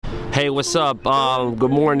Hey, what's up? Good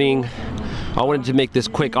morning. I wanted to make this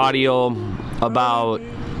quick audio about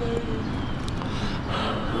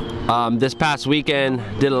this past weekend.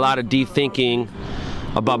 Did a lot of deep thinking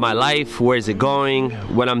about my life, where is it going,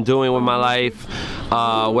 what I'm doing with my life,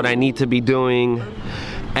 what I need to be doing.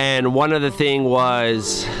 And one other thing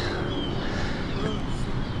was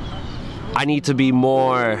I need to be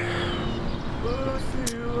more,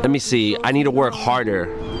 I need to work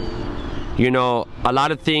harder. You know, a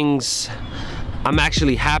lot of things, I'm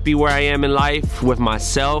actually happy where I am in life with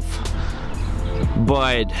myself,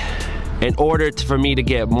 but in order for me to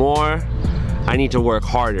get more, I need to work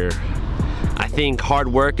harder. I think hard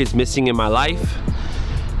work is missing in my life,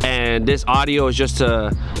 and this audio is just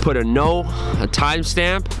to put a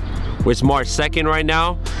timestamp, which is March 2nd right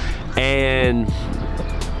now, and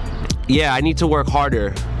yeah, I need to work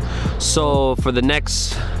harder. So for the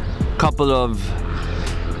next couple of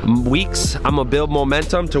weeks, I'm gonna build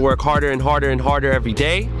momentum to work harder and harder and harder every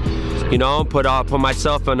day. You know, put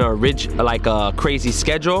myself on a crazy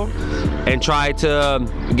schedule and try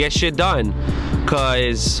to get shit done.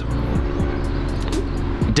 Cause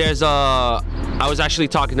I was actually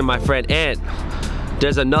talking to my friend Ant.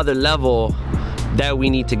 There's another level that we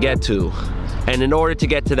need to get to, and in order to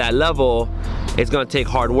get to that level, it's gonna take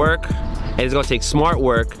hard work, and it's gonna take smart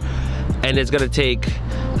work, and it's gonna take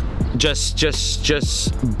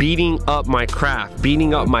just beating up my craft,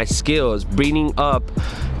 beating up my skills, beating up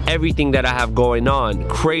everything that I have going on.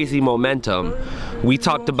 Crazy momentum. We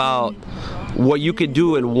talked about what you could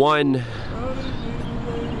do in 1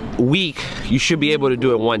 week, you should be able to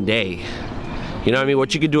do in 1 day. You know what I mean?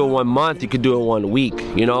 What you could do in 1 month, you could do in 1 week.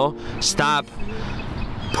 You know, stop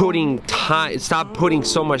putting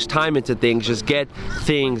so much time into things. Just get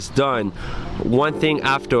things done, one thing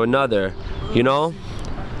after another. You know.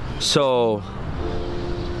 So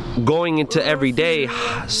going into every day,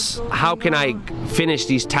 how can I finish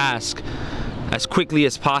these tasks as quickly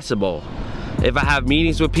as possible? If I have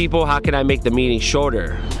meetings with people, how can I make the meeting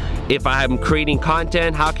shorter? If I am creating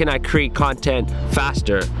content, how can I create content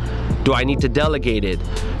faster? Do I need to delegate it?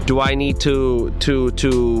 Do I need to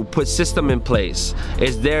put system in place?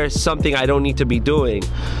 Is there something I don't need to be doing?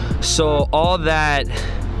 So all that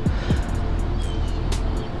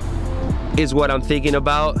is what I'm thinking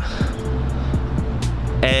about,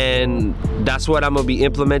 and that's what I'm gonna be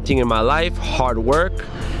implementing in my life. Hard work.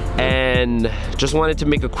 And just wanted to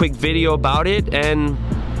make a quick video about it, and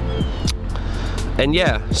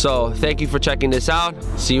yeah, so thank you for checking this out.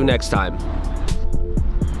 See you next time.